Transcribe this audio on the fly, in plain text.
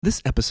This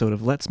episode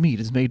of Let's Meet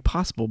is made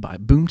possible by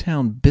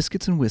Boomtown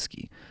Biscuits and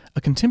Whiskey,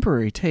 a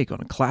contemporary take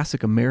on a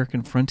classic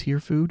American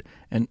frontier food,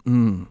 and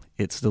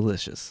it's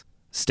delicious.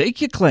 Stake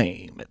your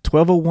claim at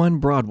 1201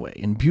 Broadway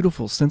in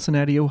beautiful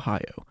Cincinnati,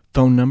 Ohio.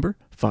 Phone number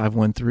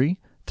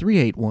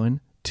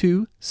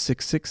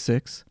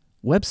 513-381-2666.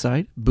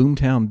 Website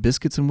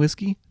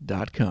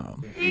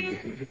boomtownbiscuitsandwhiskey.com.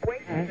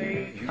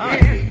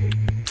 Hi.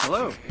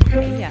 Hello.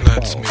 Yeah.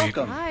 Let's meet.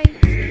 Welcome. Hi.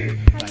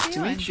 Nice to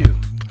meet you.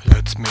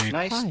 Let's meet.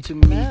 Nice Hi. to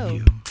meet Hello.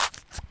 you.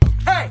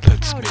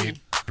 Let's meet.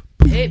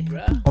 Hey,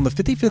 bro. On the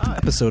 55th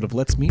episode of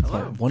Let's Meet,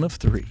 part 1 of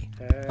 3,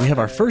 we have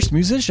our first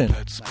musician.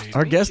 Let's meet.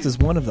 Our guest is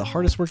one of the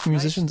hardest working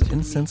musicians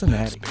in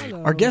Cincinnati.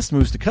 Our guest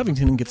moves to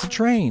Covington and gets a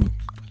train.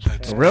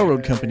 The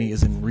railroad company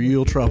is in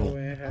real trouble.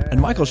 And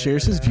Michael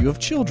shares his view of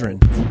children.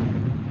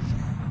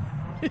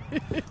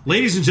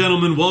 Ladies and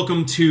gentlemen,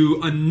 welcome to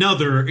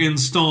another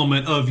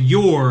installment of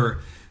your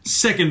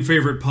second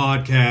favorite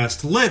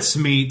podcast, Let's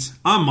Meet.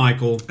 I'm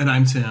Michael. And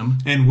I'm Tim.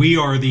 And we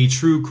are the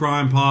true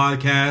crime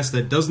podcast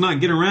that does not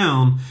get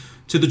around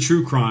to the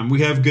true crime.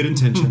 We have good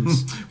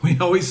intentions. We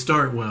always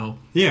start well.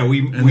 Yeah,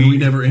 we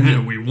never end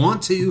it. We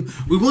want to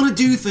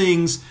do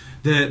things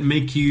that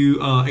make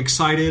you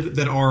excited,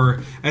 that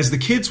are, as the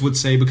kids would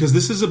say, because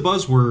this is a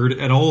buzzword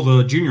at all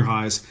the junior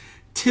highs,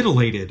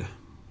 titillated.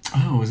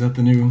 Oh, is that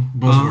the new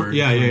buzzword?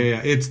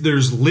 Yeah.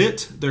 There's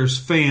lit, there's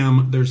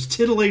fam, there's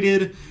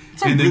titillated.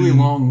 It's a really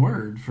long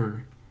word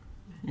for,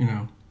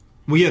 Well,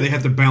 yeah, they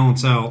have to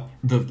balance out.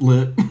 the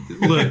lit.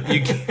 Look,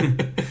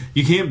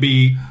 you can't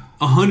be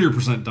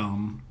 100%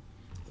 dumb,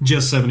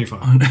 just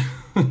 75.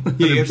 Yeah,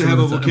 you have to have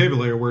a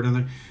vocabulary word in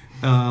there,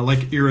 like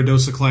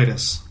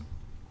iridocyclitis,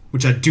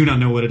 which I do not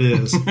know what it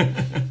is,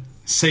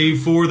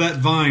 save for that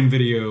Vine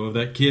video of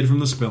that kid from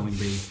the spelling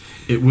bee.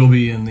 It will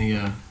be in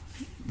the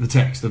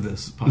text of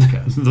this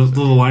podcast. The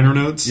little liner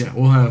notes. Yeah,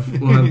 we'll have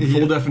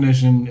full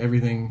definition,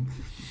 everything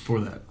for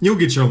that. You'll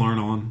get your learn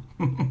on.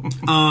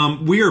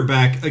 We are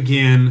back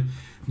again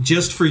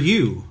just for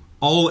you,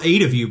 all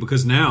 8 of you,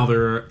 because now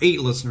there are 8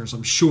 listeners,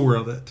 I'm sure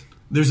of it.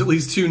 There's at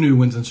least 2 new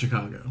ones in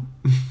Chicago.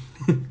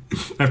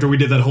 After we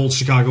did that whole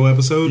Chicago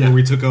episode where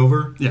we took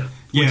over. Yeah.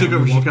 Yeah, We took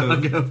over we walked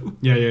Chicago.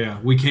 Yeah.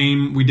 We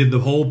did the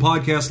whole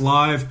podcast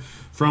live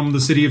from the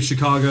city of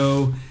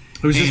Chicago.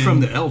 It was just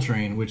from the L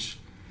train, which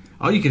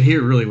all you could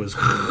hear really was...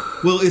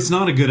 Well, it's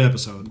not a good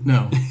episode.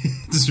 No.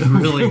 It's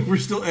really... We're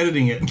still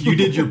editing it. You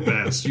did your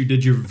best. You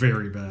did your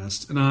very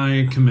best. And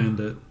I commend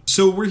it.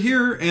 So we're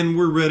here and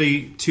we're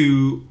ready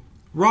to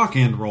rock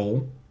and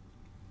roll.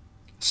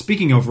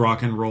 Speaking of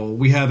rock and roll,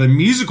 we have a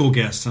musical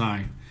guest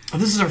tonight. Oh,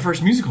 this is our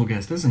first musical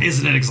guest, isn't it?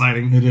 Isn't it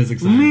exciting? It is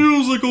exciting.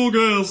 Musical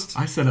guest.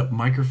 I set up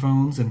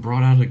microphones and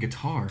brought out a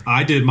guitar.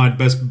 I did my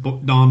best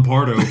Don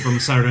Pardo from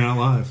Saturday Night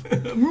Live.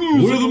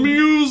 We're the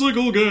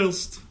musical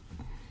guest.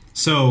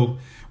 So,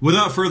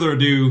 without further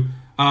ado,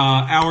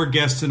 our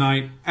guest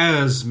tonight,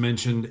 as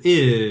mentioned,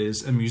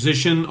 is a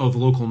musician of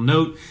local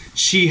note.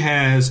 She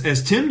has,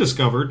 as Tim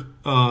discovered,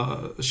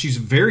 she's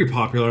very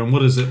popular. And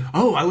what is it?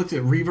 Oh, I looked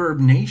at Reverb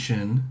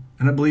Nation,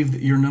 and I believe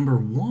that you're number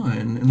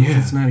 1 in the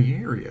Cincinnati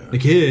area. The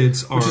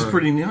kids are... Which is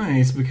pretty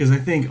nice, because I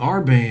think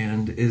our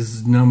band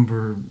is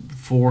number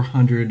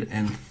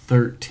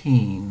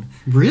 413.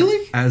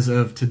 Really? As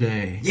of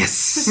today.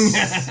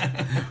 Yes!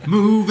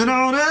 Moving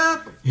on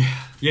up!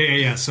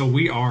 Yeah. So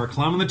we are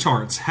climbing the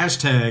charts.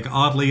 Hashtag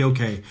oddly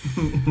okay.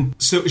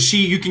 So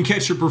you can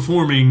catch her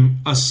performing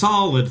a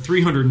solid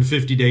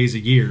 350 days a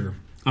year.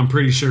 I'm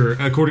pretty sure,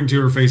 according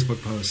to her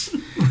Facebook posts.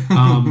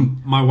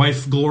 My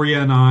wife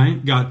Gloria and I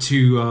got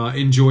to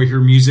enjoy her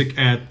music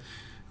at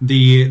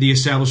the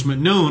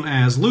establishment known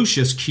as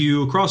Lucius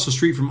Q, across the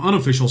street from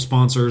unofficial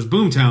sponsors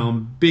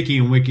Boomtown, Bicky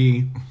and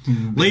Wiki.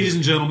 Ladies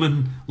and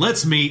gentlemen,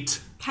 let's meet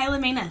Kyla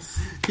Manus.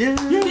 Yeah.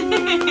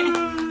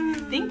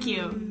 Thank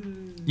you.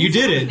 You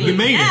did it. You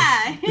made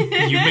Yeah.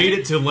 it. You made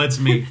it to Let's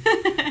Meet.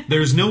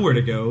 There's nowhere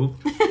to go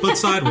but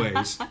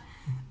sideways.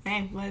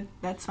 Hey, well,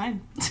 that's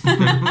fine.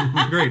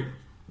 Great.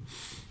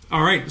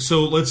 All right,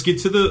 so let's get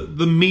to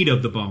the meat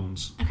of the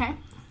bones. Okay.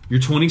 You're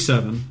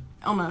 27.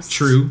 Almost.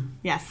 True.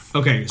 Yes.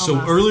 Okay, so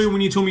Almost. earlier when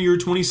you told me you were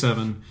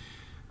 27,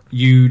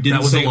 you didn't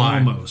That was say a lie.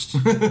 almost.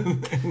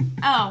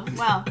 Oh,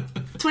 well.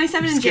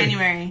 27 in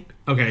January.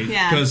 Okay,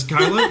 Yeah. because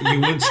Kyla,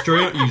 you went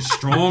straight, you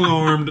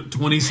strong-armed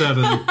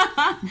 27.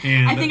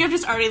 And I think I've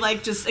just already,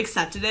 just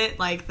accepted it,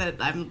 that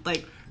I'm,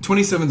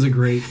 27's a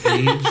great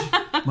age.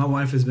 My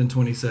wife has been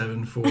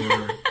 27 for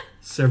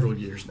several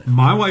years now.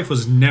 my wife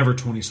was never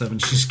 27.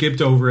 She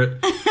skipped over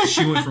it.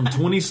 She went from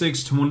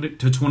 26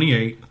 to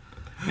 28,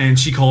 and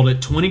she called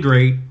it 20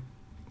 great.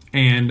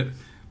 And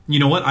you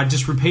know what? I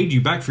just repaid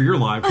you back for your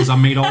lie because I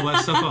made all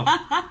that stuff up.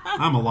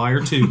 I'm a liar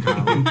too,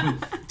 Kyle.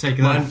 Take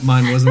that.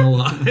 Mine wasn't a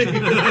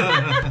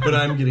lie. But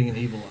I'm getting an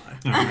evil eye.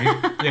 All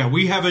right. Yeah,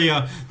 we have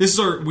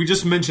we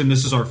just mentioned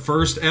this is our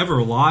first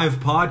ever live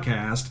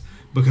podcast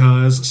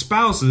because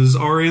spouses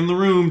are in the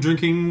room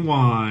drinking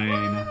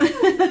wine.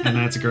 And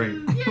that's great.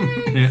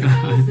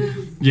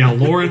 Yeah,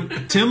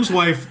 Lauren, Tim's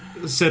wife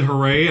said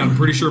hooray. I'm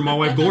pretty sure my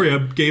wife Gloria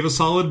gave a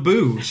solid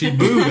boo. She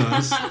booed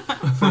us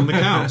from the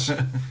couch.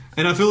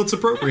 And I feel it's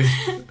appropriate.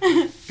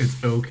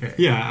 It's okay.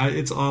 Yeah,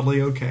 it's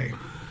oddly okay.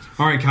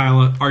 All right,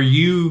 Kyla, are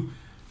you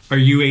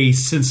a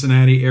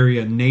Cincinnati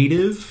area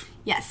native?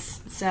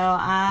 Yes. So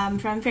I'm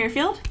from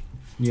Fairfield,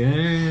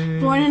 Yeah.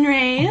 born and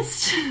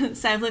raised.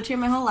 So I've lived here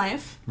my whole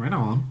life. Right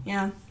on.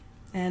 Yeah.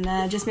 And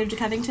just moved to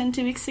Covington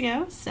 2 weeks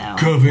ago. So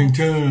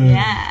Covington.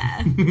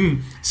 yeah.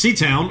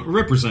 Seatown,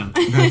 represent.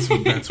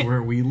 That's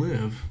where we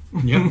live.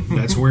 Yep,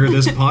 that's where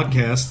this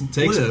podcast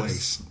takes Lives.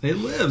 place. It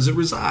lives, it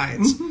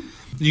resides.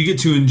 You get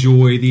to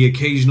enjoy the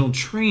occasional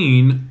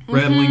train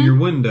rattling your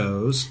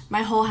windows.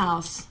 My whole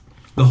house.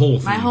 The whole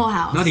thing. My whole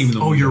house. Not even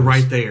the Oh, you're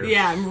windows. right there.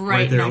 Yeah, I'm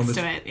right there on next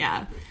the- to it.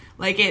 Yeah.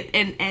 Like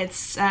and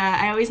it's,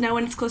 I always know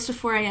when it's close to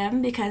 4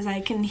 a.m. because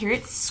I can hear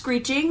it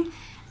screeching,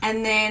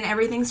 and then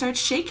everything starts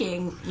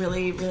shaking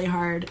really, really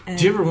hard. And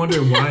Do you ever wonder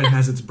why it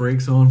has its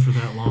brakes on for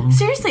that long?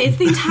 seriously, it's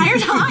the entire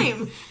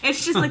time.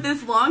 It's just like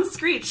this long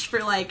screech for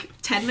like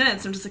 10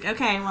 minutes. I'm just like,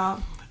 okay,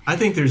 well, I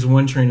think there's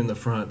one train in the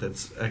front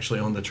that's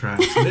actually on the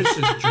tracks, and it's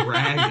just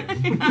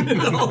dragging.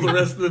 And all the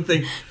rest of the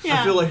thing.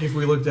 Yeah. I feel like if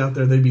we looked out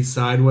there, they'd be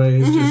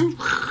sideways, just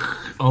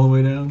all the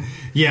way down.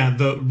 Yeah,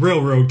 the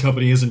railroad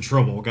company is in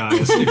trouble,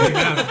 guys.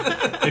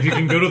 If you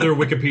can go to their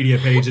Wikipedia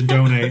page and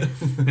donate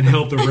and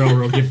help the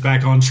railroad get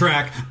back on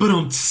track.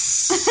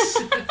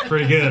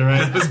 Pretty good,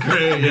 right? That's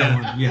great.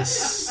 Yeah.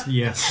 Yes.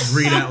 Yes.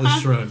 Read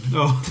Atlas Shrugged.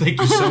 Oh,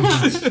 thank you so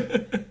much.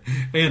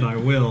 And I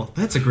will.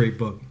 That's a great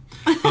book.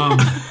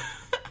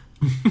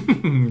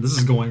 This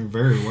is going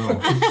very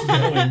well.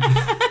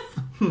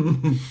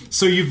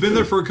 So you've been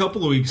there for a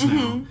couple of weeks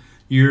now.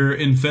 You're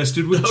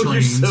infested with Oh,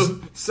 trains. you're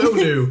so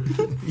new.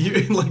 You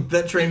like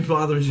that train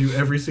bothers you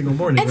every single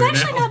morning. it's right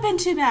actually now. not been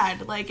too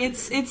bad. Like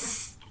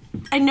it's,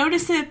 I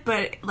notice it,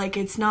 but like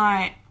it's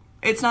not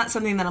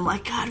something that I'm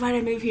like, God, why did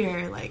I move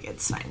here? Like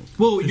it's fine.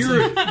 Well,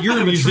 you're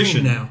a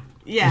musician now.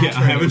 Yeah. Yeah,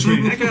 I have a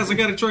train. Hey guys, I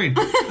got a train.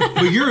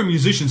 But you're a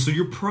musician, so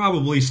you're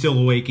probably still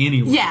awake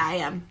anyway. Yeah, I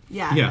am.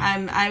 Yeah.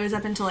 Yeah. I was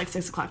up until like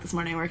 6 o'clock this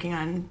morning working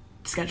on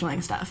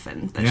scheduling stuff,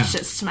 and that's Yeah.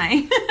 just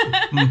my.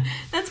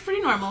 That's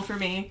pretty normal for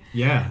me.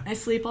 Yeah. I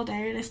sleep all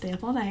day and I stay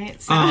up all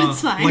night, so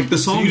it's fine. Like the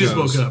song You just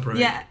goes. woke up, right?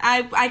 Yeah,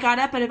 I got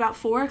up at about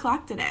 4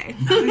 o'clock today.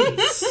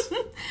 Nice.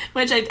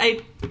 Which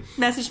I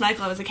messaged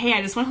Michael. I was like, hey,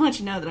 I just want to let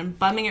you know that I'm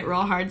bumming it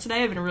real hard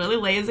today. I've been really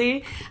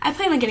lazy. I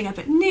plan on getting up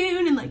at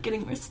noon and like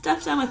getting more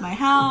stuff done with my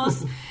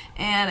house.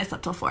 And I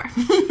slept till 4.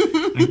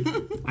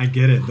 I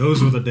get it.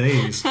 Those were the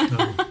days.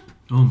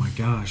 Oh my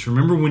gosh.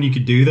 Remember when you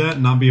could do that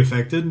and not be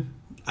affected?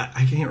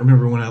 I can't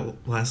remember when I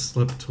last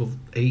slept until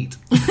 8.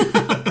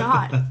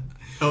 God.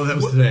 Oh, that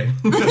was today.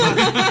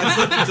 I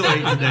slept until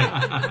 8 today.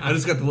 I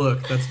just got the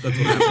look. That's what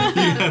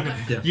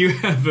happened. You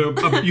have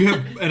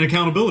an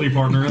accountability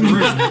partner in the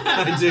room.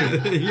 I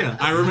do. Yeah.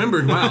 I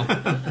remembered. Wow.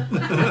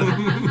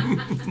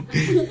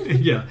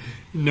 Yeah.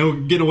 No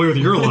getting away with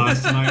your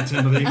lies tonight,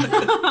 Timothy.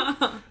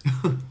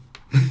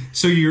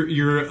 So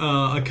you're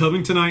a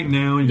Covingtonite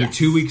now, and you're Yes.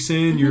 2 weeks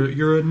in.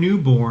 You're a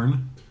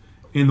newborn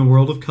in the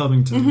world of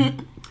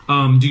Covington.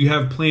 Do you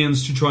have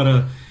plans to try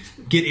to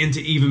get into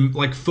even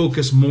like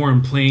focus more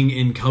on playing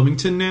in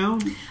Covington now?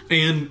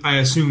 And I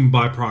assume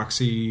by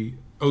proxy,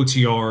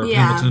 OTR,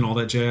 Yeah. Hamilton, all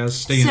that jazz,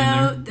 staying in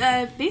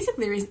there. So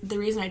basically, the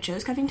reason I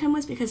chose Covington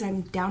was because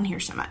I'm down here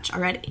so much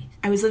already.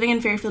 I was living in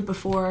Fairfield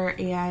before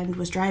and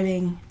was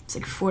driving. It's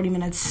like 40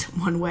 minutes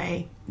one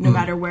way, no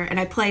matter where. And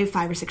I play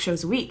 5 or 6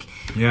 shows a week.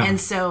 Yeah. And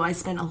so I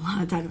spend a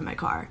lot of time in my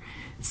car.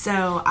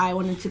 So I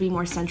wanted to be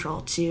more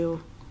central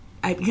to,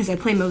 because I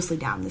play mostly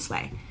down this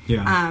way.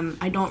 Yeah.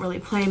 I don't really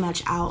play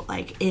much out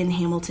like in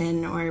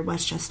Hamilton or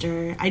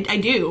Westchester. I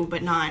do,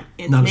 but not.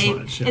 It's Not as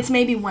much, yeah. It's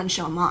maybe one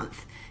show a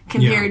month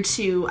compared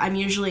to I'm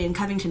usually in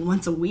Covington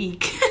once a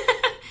week.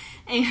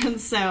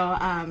 And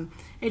so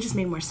it just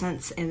made more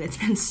sense, and it's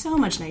been so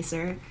much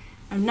nicer.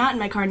 I'm not in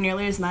my car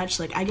nearly as much.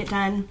 Like I get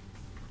done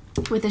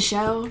with a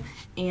show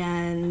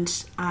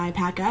and I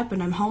pack up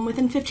and I'm home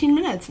within 15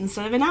 minutes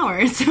instead of an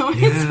hour. So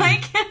it's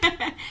like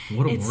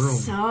What a it's world.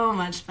 so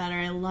much better.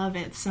 I love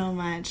it so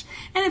much.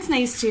 And it's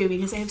nice too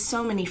because I have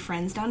so many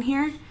friends down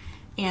here.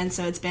 And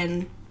so it's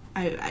been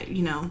I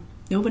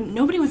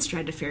nobody wants to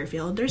drive to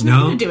Fairfield. There's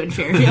No? nothing to do in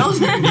Fairfield.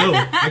 No,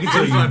 I can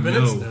tell you 5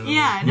 minutes no. now.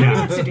 Yeah, nobody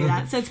wants to do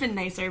that. So it's been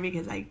nicer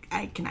because I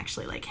can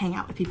actually like hang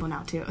out with people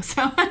now too.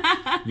 So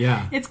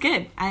Yeah. it's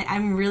good.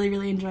 I'm really,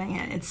 really enjoying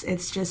it.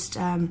 It's just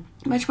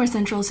much more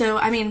central. So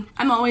I mean,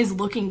 I'm always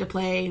looking to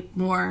play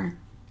more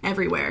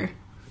everywhere.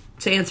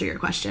 To answer your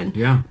question,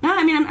 Yeah. No,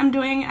 I mean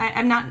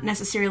I'm not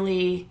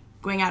necessarily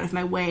going out of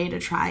my way to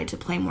try to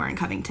play more in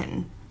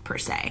Covington per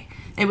se.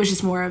 It was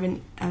just more of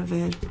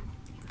a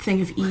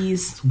thing of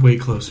ease. Way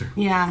closer.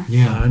 Yeah.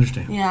 Yeah. I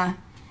understand. Yeah.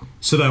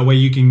 So that way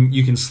you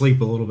can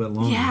sleep a little bit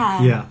longer.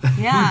 Yeah. Yeah.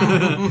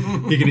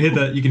 Yeah. You can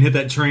hit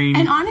that train.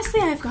 And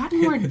honestly, I've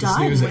gotten more done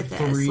snooze with at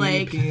this. 3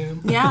 Like,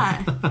 p.m..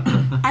 yeah,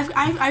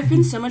 I've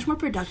been so much more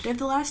productive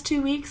the last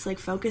 2 weeks, like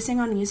focusing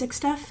on music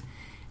stuff.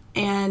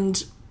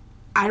 And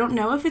I don't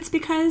know if it's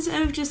because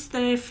of just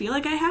that I feel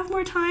like I have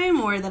more time,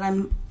 or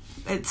that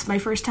it's my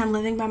first time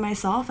living by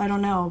myself. I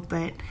don't know,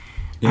 but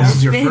This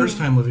is your been- first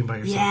time living by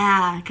yourself.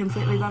 Yeah,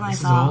 completely by This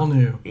is myself. all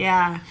new.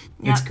 Yeah.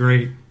 It's Yep.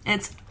 great.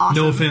 It's awesome.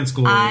 No offense,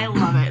 Gloria. I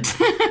love it.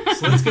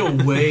 So let's go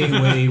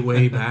way,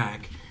 way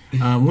back.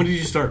 When did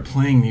you start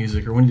playing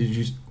music, or when did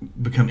you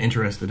become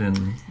interested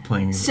in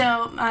playing music?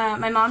 So,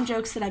 my mom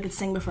jokes that I could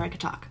sing before I could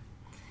talk.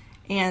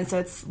 And so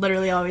it's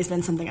literally always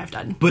been something I've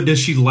done. But does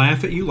she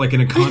laugh at you like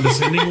in a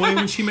condescending way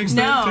when she makes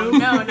that No, joke?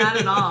 no, not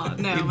at all.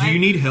 No. Do you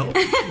need help?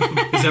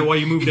 Is that why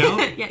you moved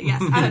out? Yeah,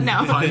 yes. I don't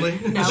know. Finally?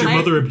 No, Is your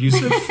mother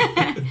abusive?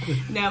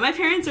 No, my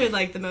parents are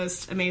like the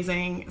most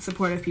amazing,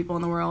 supportive people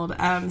in the world.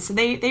 So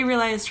they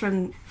realized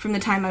from the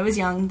time I was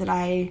young that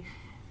I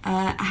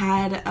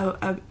had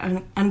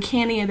an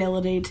uncanny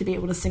ability to be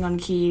able to sing on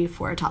key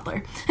for a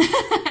toddler.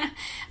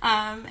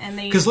 And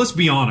they Because let's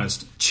be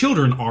honest,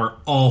 children are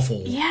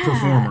awful Yeah.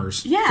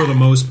 performers Yeah. for the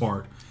most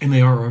part. And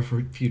they are our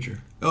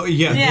future. Oh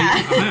yeah, Yeah.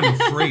 I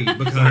am afraid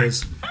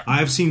because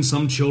I've seen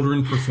some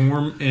children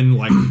perform in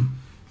like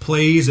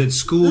plays at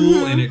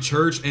school and at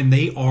church, and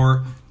they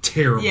are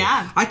terrible.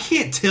 Yeah. I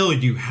can't tell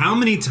you how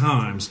many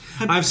times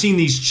I've seen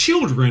these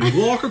children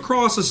walk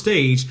across a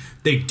stage.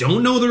 They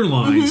don't know their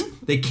lines.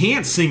 They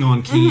can't sing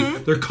on key.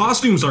 Their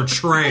costumes are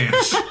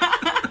trash.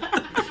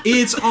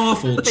 It's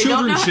awful. don't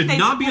Children know should if they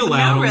not be have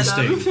allowed on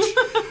rhythm. stage.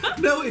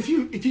 No, if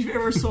you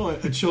ever saw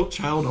a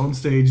child on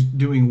stage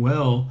doing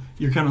well,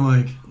 you're kind of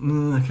like,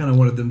 I kind of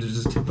wanted them to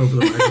just tip over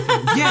the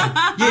microphone. Yeah,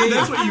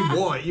 That's what you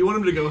want. You want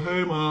them to go,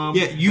 "Hey, mom."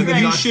 Yeah, and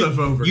then knock should stuff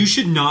over. you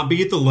should not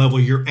be at the level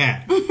you're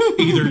at.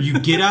 Either you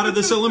get out of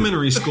this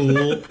elementary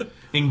school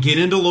and get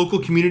into local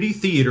community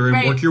theater and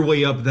Right. work your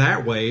way up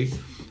that way,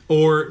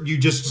 or you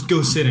just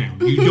go sit down.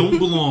 You don't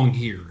belong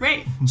here.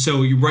 Right.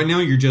 So right now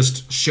you're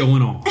just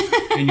showing off,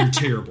 and you're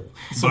terrible.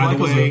 So By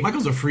the way,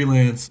 Michael's a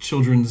freelance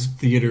children's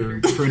theater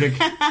critic.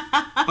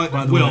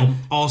 by the way.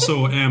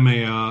 also am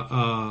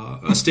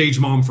a stage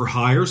mom for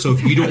hire. So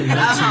if you don't want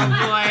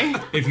Oh, boy.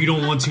 if you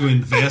don't want to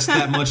invest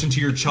that much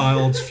into your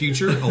child's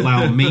future,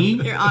 allow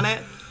me. You're on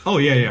it. Oh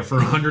yeah, for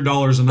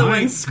 $100 a The night.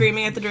 one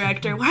screaming at the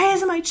director, why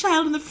isn't my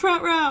child in the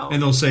front row?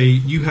 And they'll say,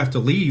 you have to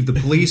leave. The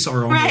police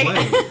are on Right.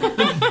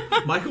 the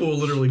way. Michael will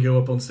literally go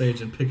up on stage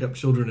and pick up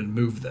children and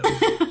move them.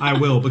 I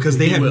will, because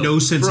they have will. no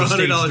sense For of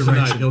stage $100 a direction.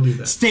 night, he'll do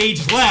that.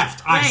 Stage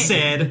left, I Right.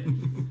 said.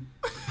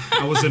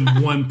 I was in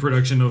one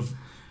production of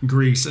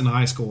Grease in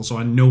high school, so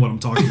I know what I'm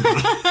talking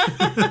about.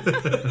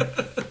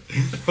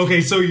 Okay,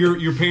 so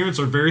your parents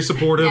are very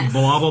supportive, Yes.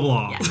 blah, blah,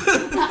 blah. Yes. Blah,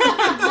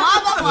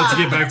 blah, blah. Let's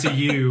get back to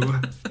you.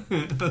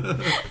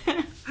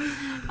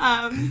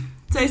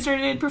 So I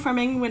started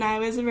performing when I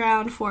was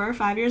around 4 or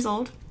 5 years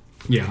old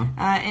Yeah.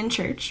 in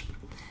church.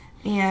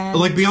 And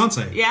Like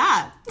Beyonce.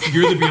 yeah.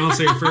 You're the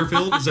Beyonce of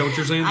Fairfield? Is that what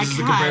you're saying? I This is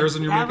the can't.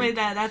 comparison you're that making?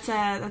 would,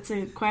 that's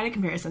quite a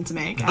comparison to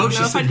make. I Oh, don't she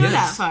know if said I'd go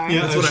yes. that far.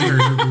 Yeah, that's what I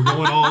heard. We're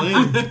going all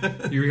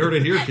in. You heard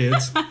it here,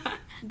 kids.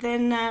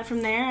 Then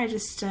from there, I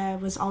just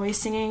was always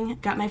singing.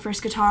 Got my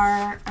first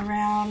guitar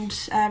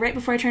around right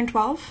before I turned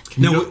 12.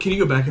 Can you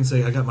go back and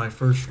say, I got my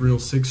first real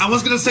six? I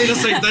was going to say the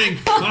same thing.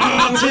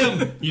 Oh,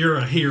 Tim, you're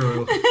a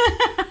hero.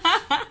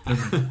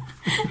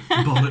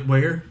 Bought it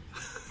where?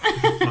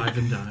 5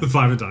 and dime. The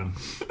 5 and dime.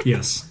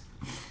 Yes.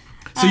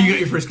 So you got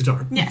your first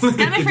guitar. Yes, got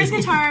my first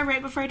guitar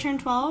right before I turned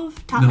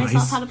 12. Taught Nice.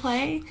 myself how to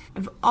play.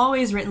 I've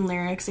always written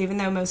lyrics, even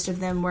though most of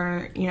them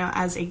were,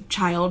 as a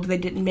child, they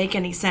didn't make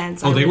any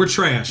sense. Oh, they were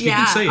trash. You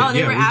Yeah. can say it. Oh, they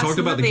Yeah, were we talked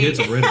about the kids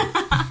absolutely-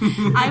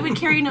 already. I would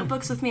carry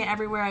notebooks with me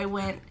everywhere I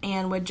went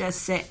and would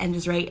just sit and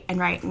just write and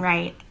write and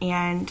write.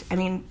 And, I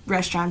mean,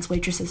 restaurants,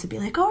 waitresses would be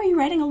like, oh, are you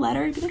writing a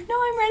letter? I'd be like, no,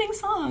 I'm writing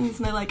songs.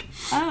 And they're like,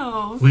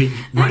 oh. Wait,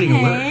 writing a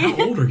Okay. letter?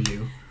 How old are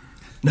you?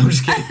 No, I'm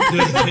just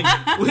kidding.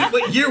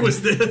 What year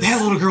was this?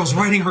 That little girl's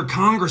writing her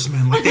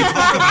congressman like they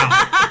talk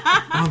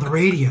about on the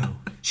radio.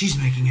 She's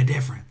making a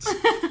difference.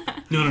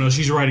 No.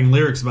 She's writing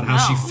lyrics about how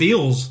she No.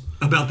 feels.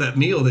 About that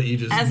meal that you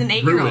just As an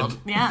 8-year-old. ruined.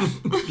 Yeah.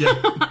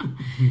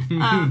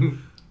 Yeah.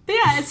 But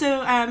yeah,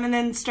 so and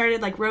then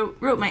started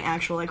wrote my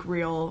actual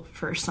real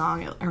first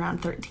song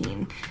around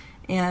 13,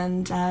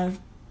 and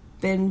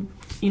been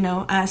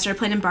started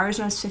playing in bars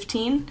when I was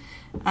 15.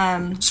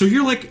 So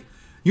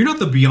you're not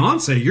the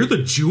Beyonce, you're the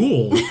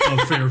Jewel of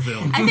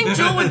Fairfield. I think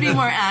Jewel would be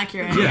more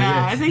accurate.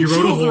 Yeah, I think You rode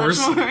a Jewel's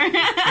horse. much more.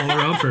 All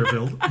around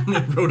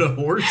Fairfield. Rode a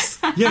horse.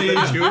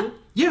 Yeah. Jewel?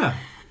 Yeah.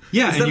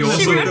 Yeah, that and you the She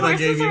also song rode that I gave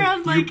horses you?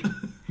 around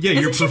yeah,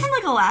 Isn't you're she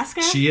from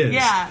Alaska? She is.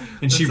 Yeah.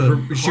 And she That's a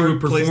would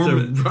hard place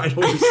perform to ride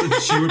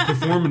horses. she would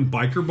perform in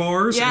biker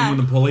bars, Yeah. and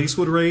when the police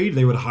would raid,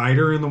 they would hide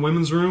her in the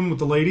women's room with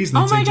the ladies. And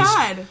Oh they'd say, my just,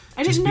 god,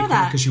 I didn't know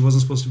that. because she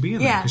wasn't supposed to be in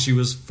there Yeah. because she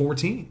was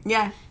 14.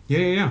 Yeah,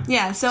 Yeah.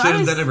 yeah. So So I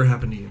was. that never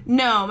happened to you.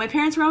 No, my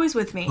parents were always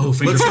with me. Oh,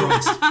 fingers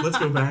Let's crossed. go, let's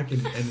go back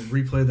and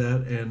replay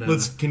that.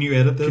 And Can you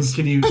edit this?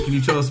 can you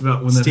tell us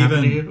about when that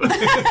Steven. happened to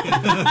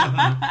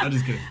you? I'm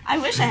just kidding. I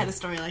wish I had a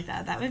story like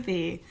that. That would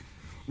be.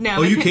 No.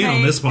 Oh, you can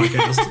on this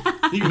podcast.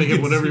 You can make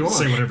it whatever you want.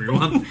 Say whatever you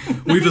want.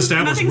 We've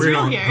established Nothing's we're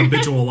real here.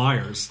 habitual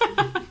liars.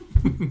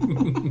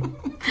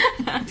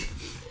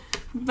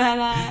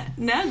 But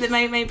no,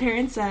 my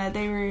parents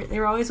they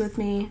were always with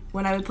me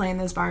when I would play in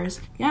those bars.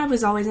 Yeah, I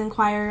was always in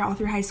choir all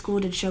through high school.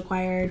 Did show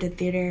choir, did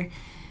theater.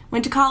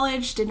 Went to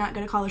college, did not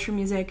go to college for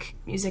music.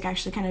 Music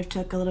actually kind of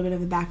took a little bit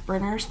of a back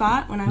burner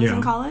spot when I was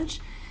in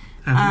college.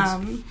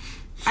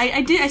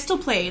 I still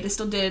played. I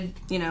still did,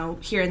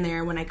 here and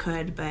there when I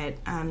could, but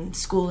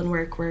school and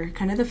work were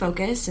kind of the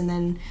focus. And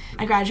then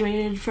I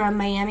graduated from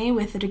Miami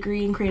with a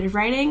degree in creative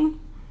writing.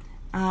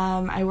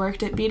 I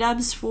worked at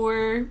B-Dubs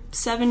for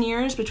 7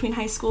 years between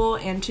high school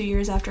and 2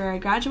 years after I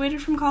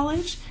graduated from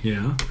college.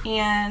 Yeah.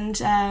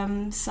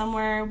 And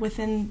somewhere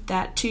within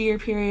that 2-year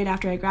period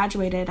after I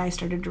graduated, I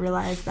started to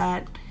realize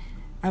that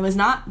I was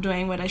not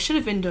doing what I should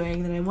have been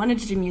doing, that I wanted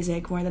to do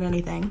music more than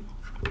anything.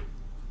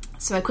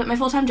 So I quit my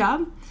full-time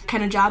job,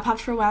 kind of job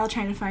hopped for a while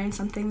trying to find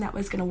something that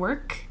was going to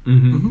work,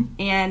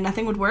 and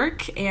nothing would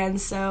work, and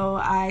so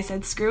I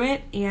said screw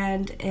it,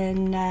 and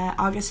in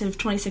August of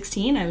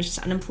 2016 I was just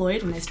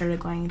unemployed, and I started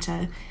going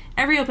to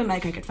every open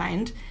mic I could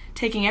find,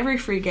 taking every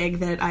free gig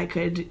that I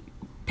could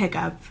pick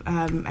up.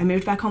 I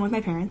moved back home with my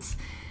parents,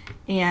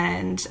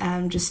 and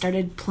just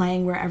started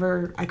playing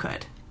wherever I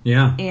could.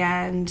 Yeah.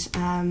 And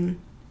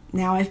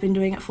now I've been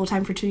doing it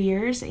full-time for 2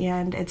 years,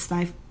 and it's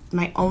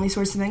my only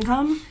source of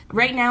income.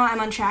 Right now, I'm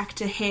on track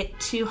to hit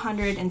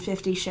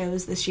 250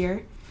 shows this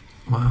year.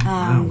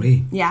 Wow.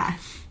 Yeah,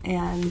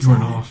 and You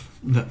weren't off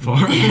that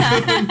far.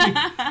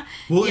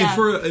 Well, Yeah.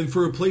 and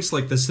for a place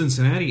like the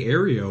Cincinnati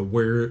area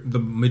where the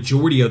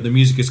majority of the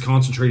music is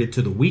concentrated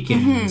to the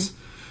weekends,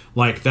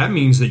 like that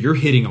means that you're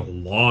hitting a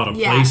lot of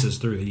Yeah. places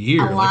through the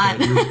year. A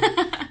lot. You're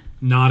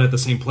not at the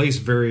same place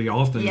very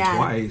often, Yeah.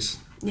 twice.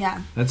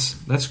 Yeah.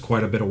 That's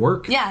quite a bit of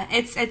work. Yeah,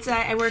 it's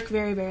I work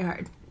very, very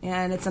hard,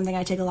 and it's something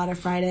I take a lot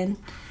of pride in.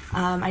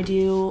 I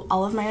do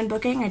all of my own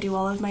booking. I do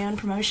all of my own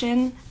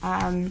promotion.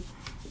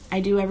 I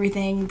do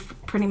everything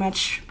pretty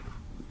much.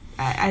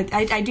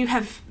 I do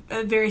have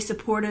a very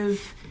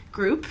supportive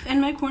group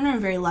in my corner. I'm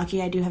very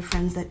lucky. I do have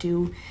friends that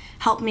do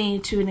help me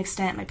to an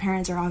extent. My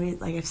parents are obviously,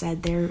 like I've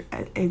said, they're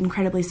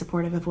incredibly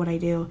supportive of what I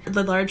do.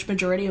 The large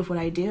majority of what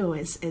I do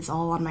is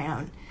all on my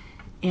own.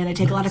 And I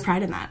take a lot of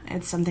pride in that.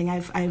 It's something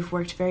I've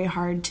worked very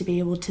hard to be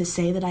able to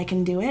say that I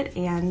can do it,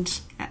 and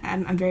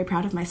I'm very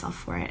proud of myself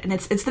for it. And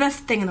it's the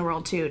best thing in the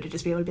world, too, to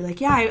just be able to be like,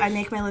 yeah, I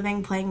make my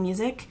living playing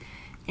music,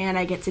 and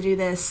I get to do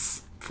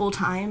this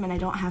full-time, and I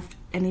don't have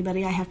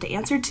anybody I have to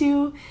answer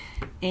to,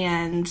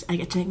 and I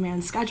get to make my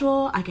own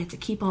schedule. I get to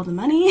keep all the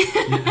money.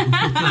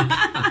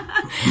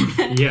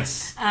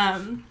 Yes.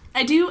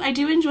 I do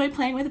enjoy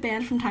playing with a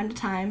band from time to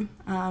time,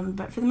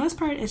 but for the most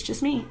part, it's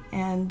just me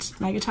and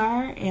my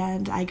guitar,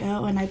 and I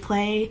go and I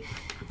play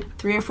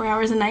 3 or 4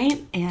 hours a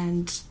night,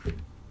 and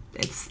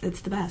it's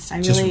the best.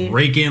 I Just really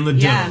rake in the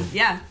dough.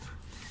 yeah.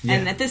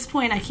 And at this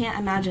point, I can't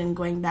imagine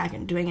going back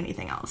and doing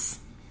anything else.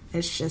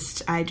 It's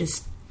just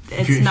it's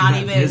If you're not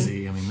that even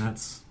busy. I mean,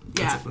 that's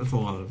Yeah. a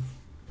lot of.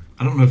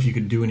 I don't know if you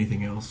could do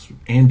anything else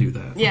and do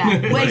that. Yeah,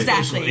 well, Right,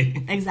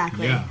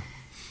 exactly. Yeah.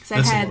 So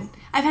That's a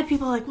I've had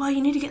people like, well, you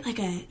need to get like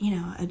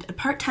a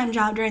part-time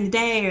job during the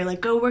day, or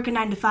like go work a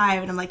 9 to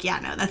 5, and I'm like, yeah,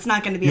 no, that's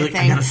not going to be You're a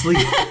like, thing. I gotta sleep.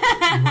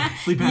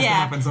 Sleep has to Yeah,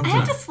 happen I sometime.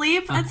 have to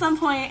sleep at some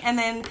point, and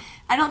then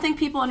I don't think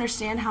people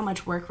understand how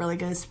much work really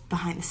goes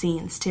behind the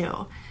scenes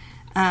too.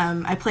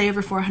 I play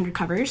over 400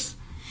 covers,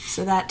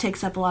 so that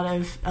takes up a lot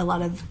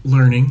of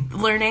learning.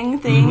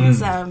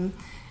 things, and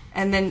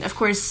then of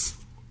course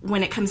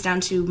when it comes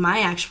down to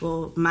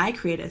my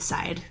creative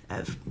side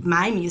of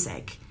my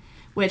music,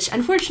 which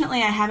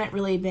unfortunately I haven't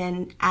really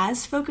been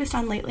as focused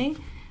on lately,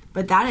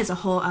 but that is a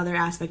whole other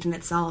aspect in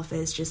itself.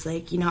 Is just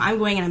like, I'm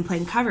going and I'm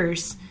playing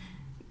covers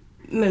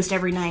most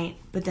every night,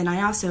 but then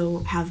I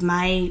also have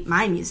my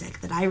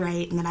music that I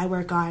write and that I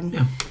work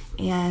on,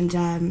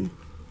 and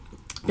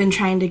been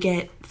trying to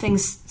get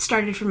things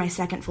started for my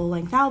second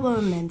full-length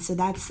album, and so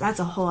that's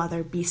a whole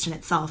other beast in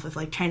itself of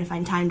like trying to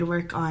find time to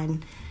work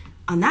on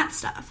that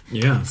stuff.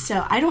 Yeah.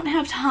 So I don't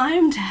have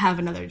time to have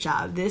another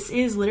job. This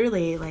is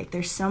literally like,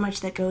 there's so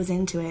much that goes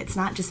into it. It's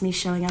not just me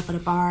showing up at a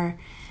bar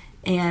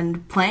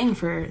and playing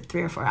for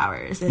 3 or 4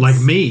 hours. It's, Like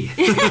me.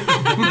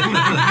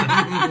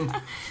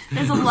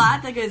 there's a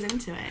lot that goes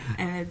into it,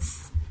 and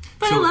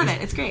but I So love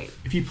it. It's great.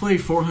 If you play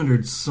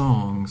 400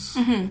 songs,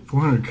 Mm-hmm.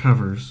 400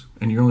 covers,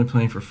 and you're only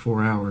playing for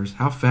 4 hours,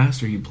 how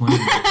fast are you playing?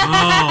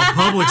 Oh,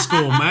 public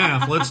school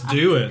math. Let's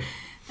do it.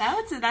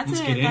 That's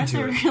Let's a get that's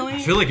into a it. really I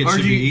feel like it Or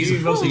should do be you, easy. do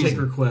you mostly take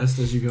requests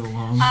as you go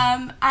along?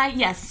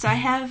 Yes. So I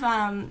have.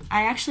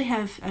 I actually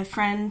have a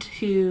friend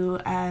who.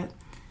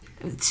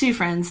 2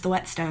 friends, the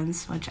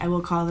Whetstones, which I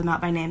will call them out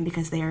by name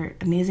because they are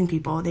amazing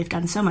people. They've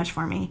done so much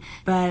for me.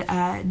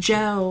 But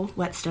Jo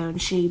Whetstone,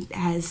 she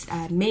has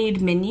made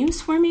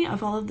menus for me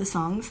of all of the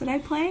songs that I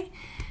play.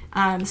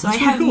 So I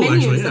have cool,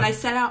 menus actually, yeah. that I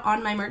set out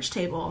on my merch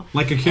table.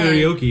 Like a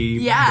karaoke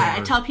And, yeah,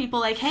 bar. I tell people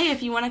like, hey,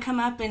 if you want to come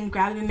up and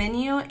grab a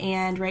menu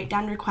and write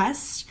down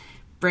requests,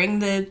 bring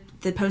the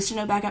Post-it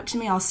note back up to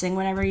me. I'll sing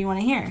whatever you want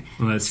to hear.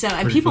 Well, that's and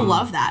pretty people fun.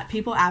 love that.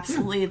 People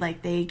absolutely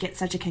like, they get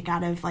such a kick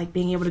out of like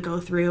being able to go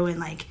through and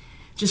like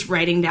just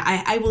writing down.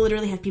 I will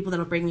literally have people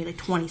that'll bring me like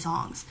 20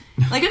 songs.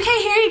 Like, okay,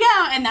 here you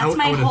go, and that's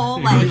my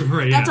whole like.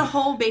 Right, that's yeah. a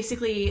whole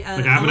basically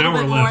I have a an little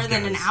hour bit more left,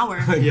 than an guys. hour.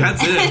 Yeah,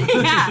 that's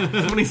it.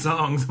 Yeah. So many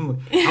songs. I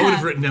would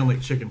have written down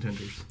like chicken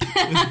tenders,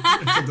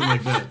 something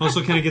like that.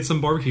 Also, can I get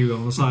some barbecue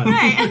on the side?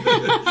 Right.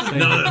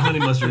 None of that honey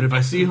mustard. If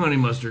I see honey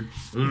mustard,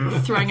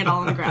 Throwing it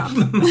all on the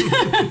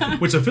ground.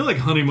 Which I feel like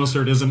Honey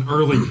Mustard is an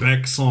early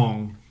Beck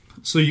song,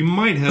 so you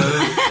might have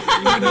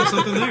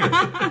something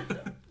there.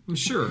 I'm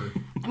sure.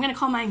 I'm gonna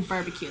call mine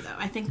barbecue though.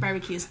 I think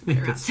barbecue is the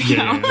better route to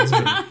Yeah, go. it's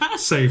better,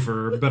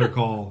 safer, better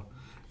call.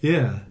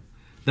 Yeah,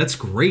 that's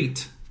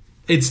great.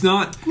 It's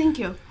not. Thank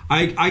you.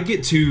 I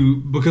get to,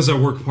 because I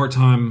work part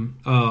time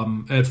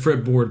at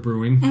Fretboard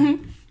Brewing.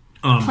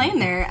 Mm-hmm. Playing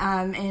there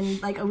in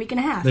like a week and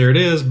a half. There it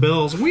is,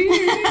 bells. Whee!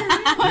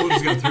 we'll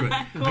just go through it.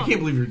 I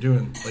can't believe you're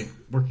doing like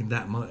working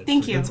that much.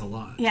 Thank Like, you. That's a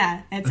lot.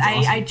 Yeah, it's That's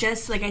awesome. I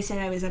just, like I said,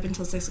 I was up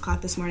until 6 o'clock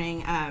this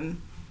morning,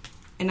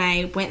 and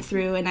I went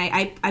through and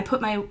I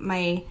put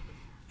my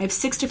I have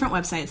 6 different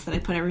websites that I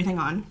put everything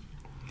on.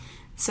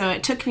 So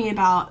it took me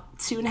about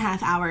 2.5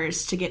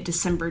 hours to get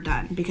December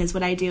done, because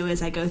what I do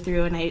is I go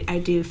through and I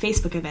do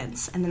Facebook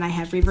events, and then I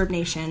have Reverb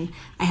Nation,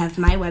 I have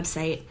my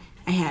website,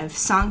 I have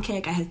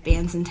Songkick, I have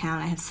Bands in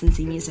Town, I have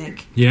Cincy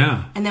Music.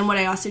 Yeah. And then what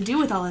I also do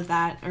with all of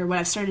that, or what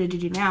I've started to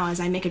do now, is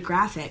I make a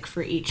graphic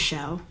for each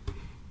show,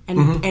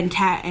 and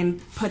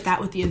and put that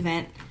with the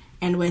event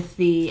and with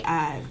the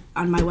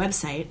on my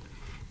website,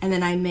 and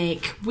then I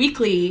make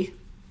weekly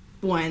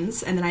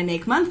ones, and then I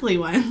make monthly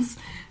ones.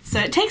 So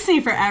it takes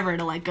me forever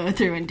to like go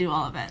through and do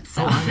all of it.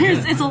 So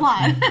it's a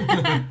lot.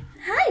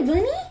 Hi,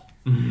 Bunny.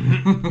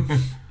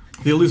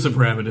 The elusive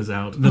rabbit is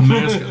out. The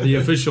mascot, the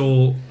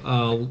official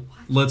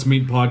Let's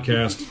Meet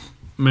podcast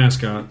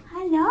mascot.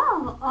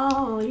 Hello.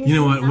 Oh, you're You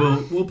know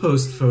what? We'll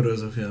post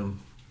photos of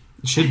him.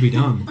 It should be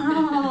done.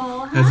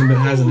 Oh,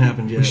 Hasn't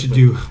happened yet.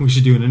 We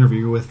should do an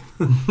interview with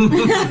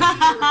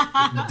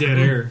Dead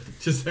Air.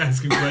 Just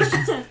asking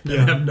questions and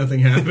have nothing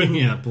happen.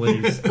 Yeah,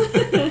 please.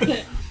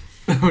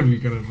 That would be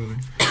kind of funny.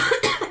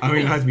 I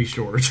mean, it has to be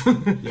short.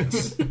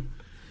 Yes.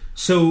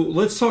 So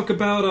let's talk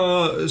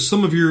about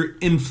some of your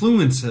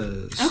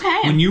influences. Okay.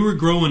 When you were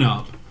growing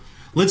up,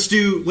 let's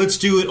do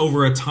it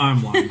over a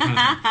timeline. Kind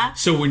of.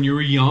 So when you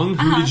were young,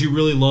 who did you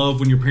really love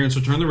when your parents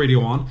would turn the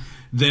radio on?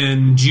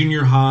 Then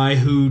junior high,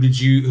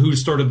 who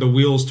started the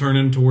wheels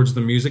turning towards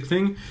the music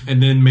thing?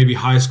 And then maybe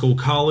high school,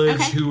 college,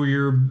 Okay. who were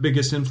your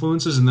biggest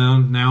influences? And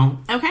now,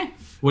 Okay.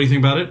 what do you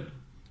think about it?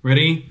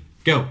 Ready?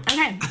 Go.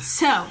 Okay.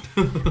 So,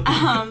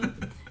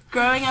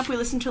 growing up, we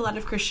listened to a lot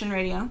of Christian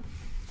radio.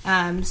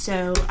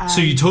 So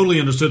you totally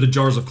understood the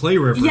Jars of Clay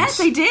reference. yes,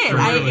 I did.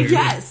 Earlier.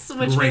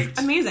 Which Great. was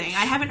amazing.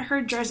 I haven't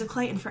heard Jars of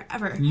Clay in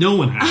forever. No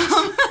one has.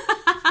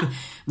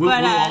 We'll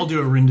But, all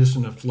do a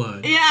rendition of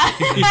Flood. Yeah.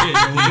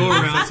 We'll go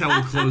around. That's how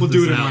we'll close We'll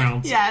this do it in out.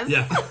 rounds. Yes.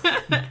 Yeah.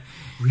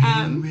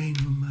 Rain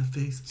on my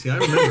face. See, I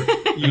remember.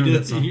 You did.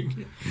 that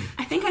song.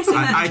 I think I sang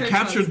that I in church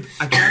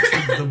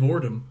captured the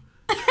boredom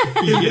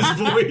in Yeah.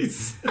 his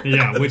voice.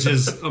 Yeah, which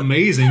is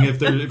amazing.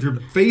 If your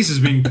face is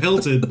being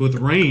pelted with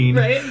rain,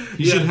 Right?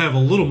 you should have a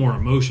little more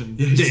emotion.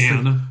 He's just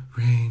Dan. like,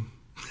 rain.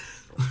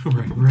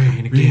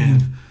 Rain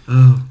again.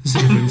 Oh. This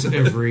happens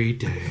every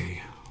day.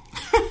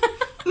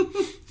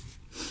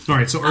 All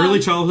right, so early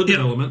childhood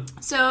development.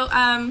 So,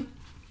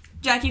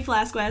 Jackie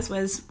Velasquez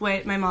was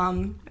what my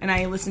mom and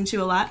I listened to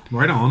a lot.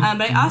 Right on.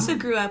 But I also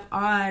grew up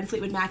on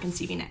Fleetwood Mac and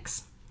Stevie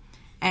Nicks.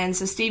 And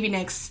so Stevie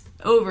Nicks,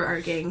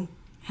 overarching,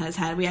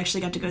 we actually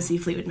got to go see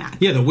Fleetwood Mac.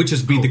 Yeah, the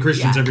witches beat the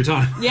Christians yeah. every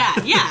time. Yeah,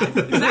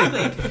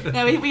 exactly.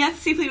 Yeah, we got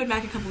to see Fleetwood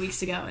Mac a couple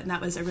weeks ago, and that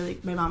was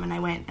my mom and I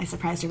went. I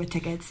surprised her with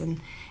tickets,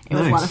 and it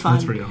was a lot of fun.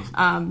 That's pretty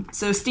awesome.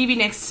 So Stevie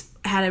Nicks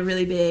had a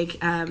really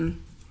big,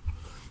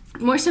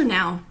 more so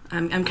now.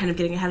 I'm kind of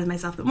getting ahead of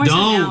myself, but more so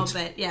now. Don't.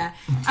 But yeah.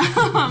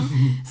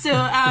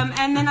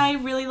 And then I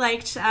really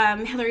liked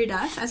Hilary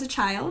Duff as a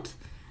child.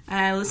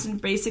 I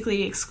listened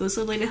basically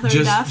exclusively to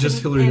Hilary Duff.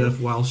 Just Hilary Duff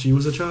while she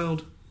was a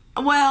child?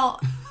 Well,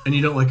 And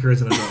you don't like her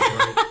as an adult,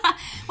 right?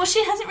 well,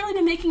 she hasn't really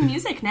been making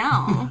music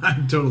now.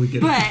 I'm totally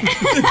kidding.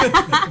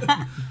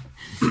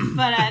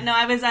 But no,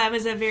 I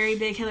was a very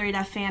big Hilary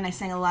Duff fan. I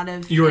sang a lot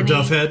of. You were a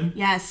Duff head?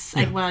 Yes.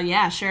 Yeah. Well,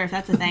 yeah, sure, if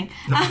that's a thing.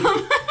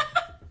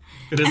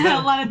 It is a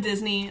that. lot of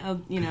Disney,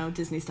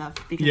 Disney stuff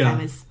because Yeah. I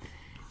was,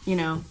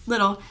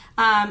 little.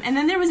 And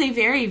then there was a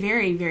very,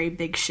 very, very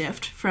big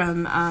shift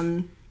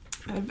from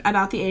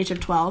about the age of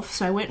 12.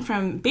 So I went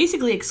from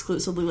basically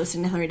exclusively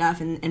listening to Hilary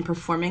Duff and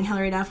performing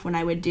Hilary Duff when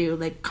I would do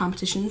like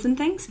competitions and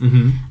things.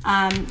 Mm-hmm.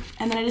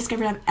 And then I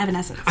discovered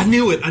Evanescence. I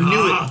knew it. I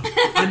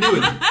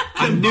knew it.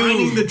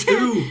 Combining the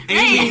two.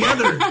 Hey.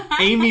 Together.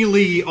 Amy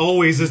Lee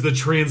always is the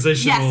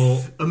transitional.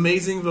 Yes.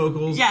 Amazing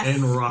vocals Yes.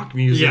 and rock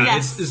music. Yeah,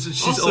 Yes.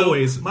 she's Also,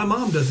 always. My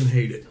mom doesn't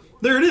hate it.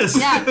 There it is.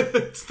 Yeah.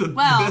 It's the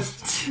Well.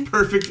 best,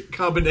 perfect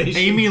combination.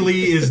 Amy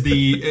Lee is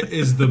the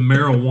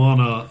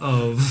marijuana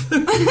of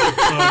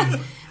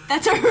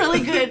That's a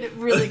really good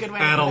way to put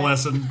it.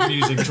 adolescent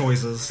music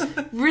choices.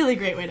 Really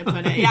great way to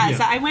put it. Yeah, Yeah.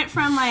 so I went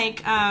from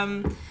like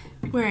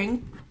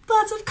wearing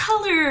lots of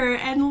color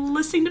and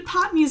listening to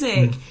pop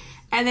music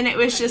And then it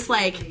was just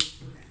like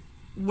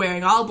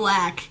wearing all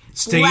black.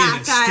 Staying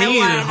at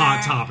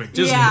Hot Topic.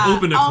 Just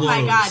open to close. Oh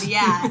my god,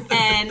 yeah.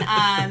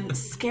 And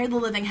scared the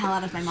living hell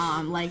out of my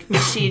mom. Like,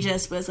 she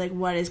just was like,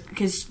 what is...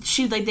 Because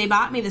she, like, they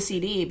bought me the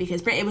CD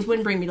because it was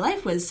when Bring Me to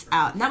Life was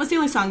out. And that was the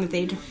only song that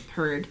they'd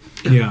heard.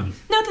 Yeah.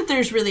 Not that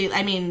there's really...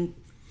 I mean,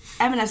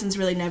 Evanescence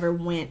really never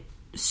went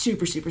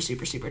super, super,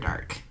 super, super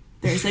dark.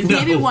 There's like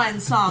maybe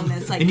one song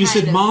that's like... And you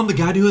said, Mom, the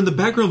guy doing the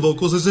background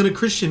vocals is in a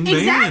Christian band.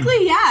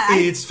 Exactly, yeah.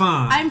 It's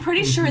fine. I'm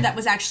pretty sure that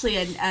was actually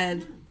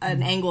an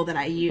angle that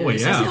I used. Well,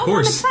 yeah, I was like, of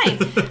course. No,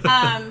 that's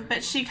fine.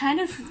 But she got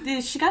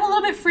a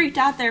little bit freaked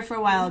out there for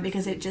a while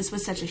because it just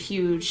was such a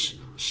huge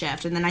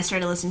shift. And then I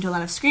started listening to a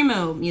lot of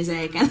screamo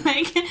music and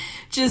like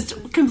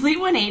just complete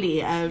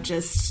 180 of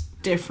just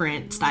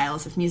different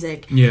styles of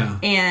music. Yeah.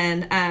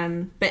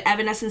 And but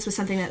Evanescence was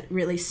something that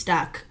really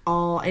stuck.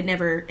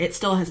 It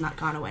still has not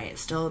gone away.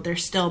 They're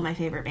still my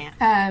favorite band.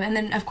 And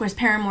then of course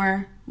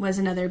Paramore was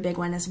another big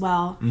one as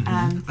well.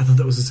 I thought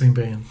that was the same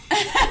band.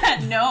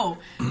 No.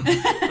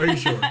 Are you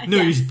sure?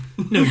 No, you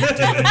didn't.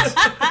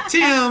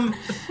 Tim,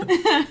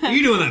 are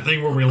you doing that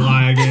thing where we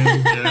lie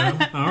again?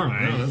 Yeah. All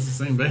right. No, that's the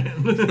same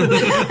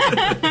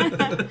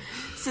band.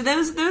 So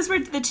those were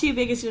the two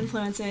biggest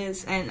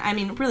influences, and I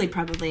mean, really,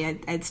 probably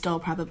I'd still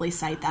probably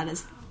cite that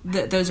as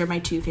those are my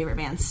two favorite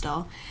bands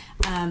still.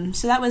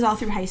 So that was all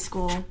through high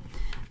school,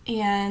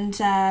 and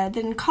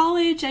then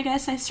college. I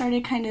guess I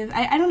started kind of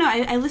I don't know.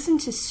 I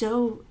listened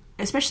to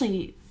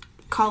especially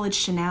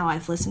college to now.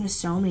 I've listened to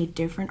so many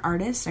different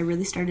artists. I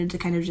really started to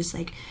kind of just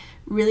like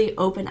really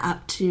open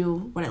up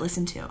to what I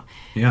listen to.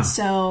 Yeah.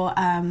 So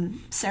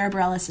Sarah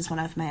Bareilles is one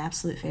of my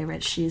absolute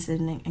favorites. She's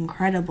an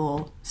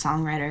incredible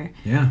songwriter.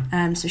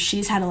 Yeah. So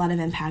she's had a lot of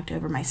impact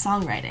over my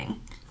songwriting.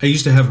 I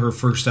used to have her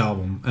first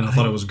album, and I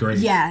thought it was great.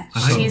 Yeah,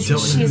 she's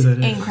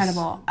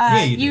incredible.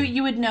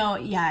 You would know.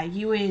 Yeah,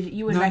 you would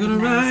Not recognize.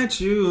 Gonna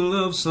Write You a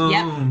Love Song.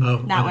 Yep.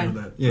 Oh, that I one.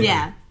 know that.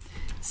 Yeah.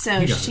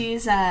 So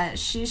she's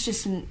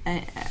just.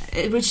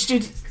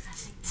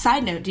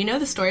 Side note: do you know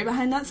the story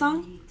behind that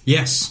song?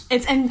 Yes.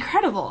 It's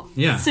incredible.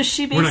 Yeah. So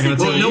she We're not gonna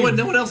basically. tell you.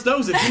 No one else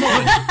knows it. Come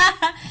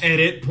on.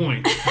 Edit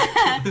point.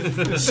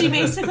 She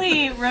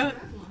basically wrote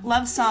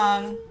Love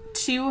Song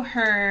to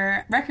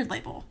her record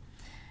label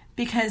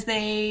because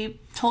they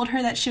told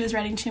her that she was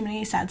writing too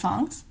many sad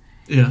songs.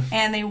 Yeah.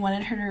 And they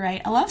wanted her to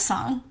write a love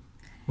song.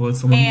 Well,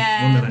 it's the one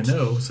that I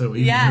know. So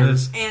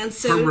And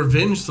so her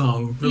revenge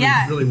song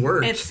really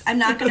works. It's I'm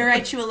not going to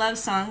write you a love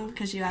song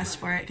because you asked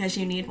for it because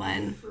you need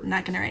one. I'm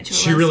not going to write you a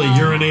She love really song.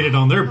 urinated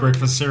on their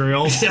breakfast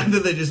cereals. Yeah,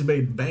 then they just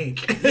made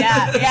bank.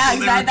 Yeah,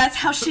 exactly. That's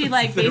how she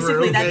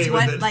basically that's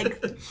what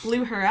it.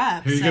 blew her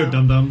up. Here you go,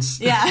 dum-dums.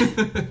 Yeah.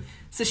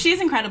 So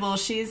she's incredible.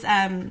 She's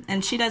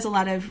and she does a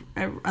lot of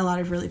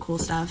really cool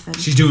stuff. And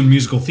She's doing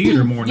musical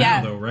theater more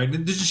Yeah. now, though, right?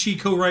 Did she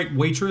co-write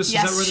Waitress?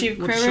 yes, Is she that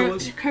what the show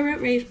was?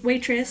 co-wrote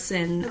Waitress,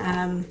 and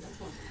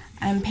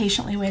I'm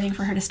patiently waiting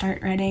for her to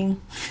start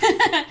writing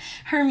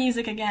her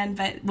music again.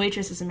 But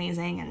Waitress is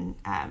amazing, and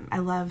I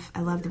love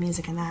the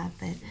music in that.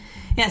 But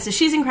yeah, so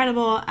she's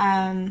incredible.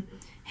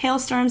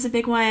 Hailstorm's a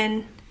big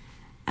one.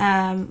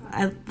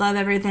 I love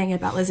everything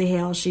about Lizzie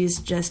Hale. She's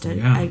just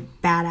a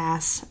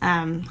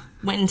badass.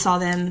 Went and saw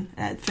them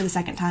for the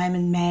second time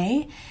in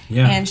May.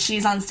 Yeah. And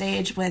she's on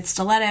stage with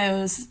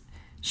stilettos,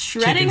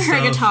 shredding Kicking her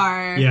stuff.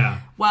 guitar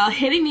Yeah. while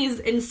hitting these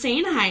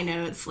insane high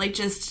notes.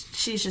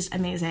 She's just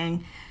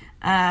amazing.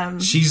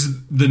 She's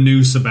the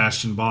new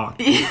Sebastian Bach.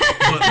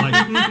 But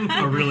like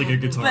a really good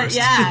guitarist.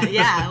 But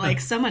yeah, like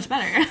so much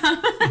better.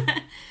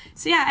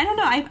 So yeah, I don't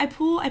know. I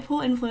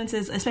pull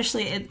influences,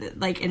 especially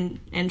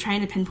in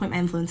trying to pinpoint my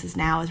influences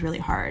now is really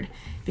hard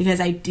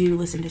because I do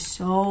listen to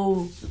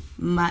so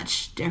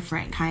much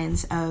different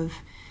kinds of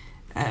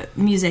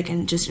music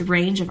and just a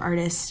range of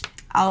artists.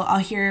 I'll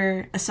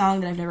hear a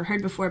song that I've never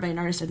heard before by an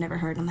artist I've never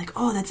heard, and I'm like,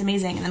 oh, that's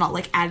amazing, and then I'll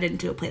like add it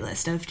into a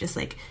playlist of just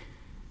like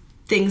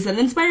things that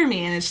inspire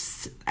me, and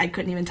it's just, I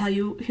couldn't even tell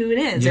you who it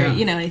is or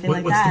anything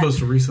like What's that. the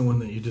most recent one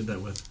that you did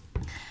that with?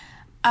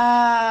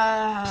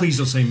 Please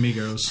don't say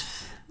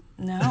Migos.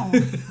 No.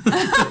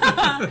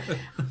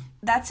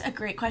 That's a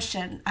great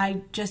question.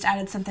 I just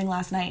added something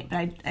last night,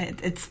 but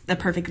it's the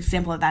perfect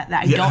example of that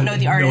I don't know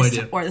the artist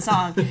or the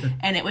song.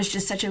 And it was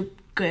just such a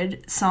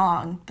good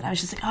song that I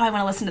was just like, oh, I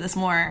want to listen to this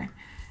more.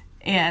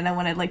 And I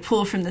want to like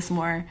pull from this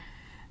more.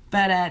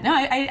 But no,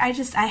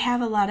 I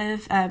have a lot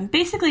of,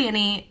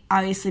 basically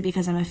obviously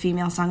because I'm a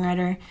female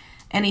songwriter,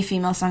 any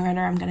female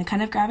songwriter I'm going to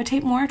kind of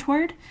gravitate more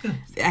toward. Yeah.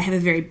 I have a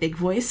very big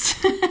voice.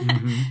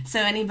 Mm-hmm. So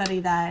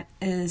anybody that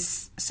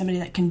is somebody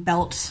that can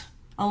belt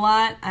a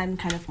lot, I'm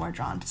kind of more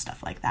drawn to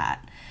stuff like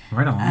that.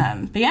 Right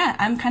on. But yeah,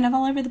 I'm kind of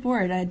all over the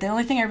board. The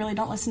only thing I really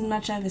don't listen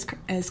much of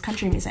is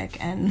country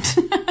music, and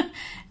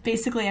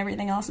basically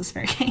everything else is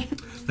fair game.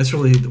 That's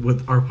really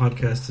what our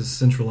podcast is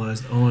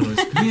centralized on.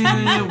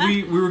 Yeah,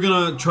 we were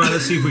going to try to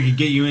see if we could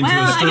get you into a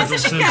I guess I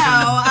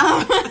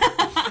Sturgill should Simpson.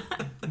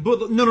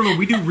 But no,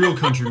 we do real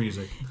country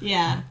music.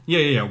 Yeah.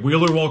 Yeah.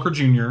 Wheeler Walker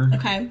Jr.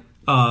 Okay.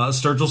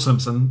 Sturgill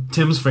Simpson,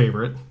 Tim's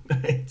favorite.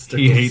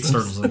 He hates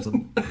Sturgill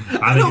Simpson.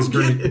 I think he's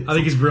great. I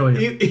think he's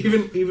brilliant.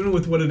 Even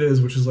with what it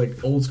is, which is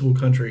like old school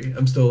country,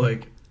 I'm still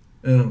like,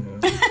 I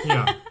don't know.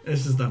 Yeah.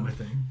 It's just not my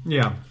thing.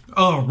 Yeah.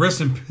 Oh,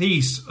 rest in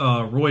peace,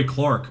 Roy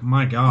Clark.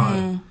 My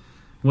God.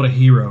 What a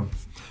hero.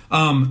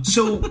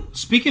 So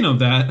speaking of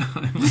that,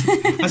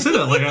 I said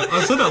that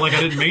like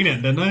I didn't mean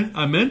it, didn't I?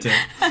 I meant it.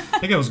 I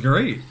think that was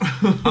great.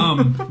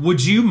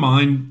 Would you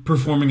mind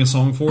performing a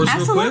song for us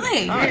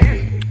Absolutely. real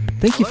quick?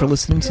 Thank you for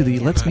listening to the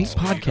Let's Meet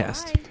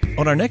podcast.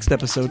 On our next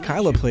episode,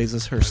 Kyla plays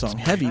us her song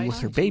Heavy with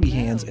her baby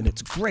hands, and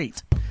it's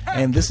great.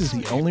 And this is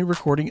the only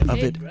recording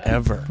of it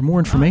ever. For more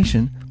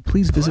information,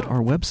 please visit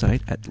our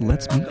website at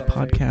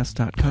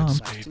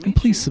letsmeetpodcast.com and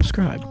please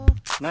subscribe.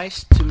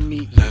 Nice to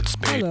meet you. Let's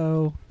meet.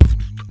 Hello.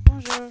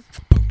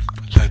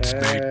 Let's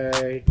meet.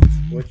 Hey,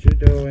 what you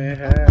doing?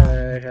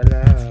 Hey,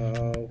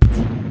 hello.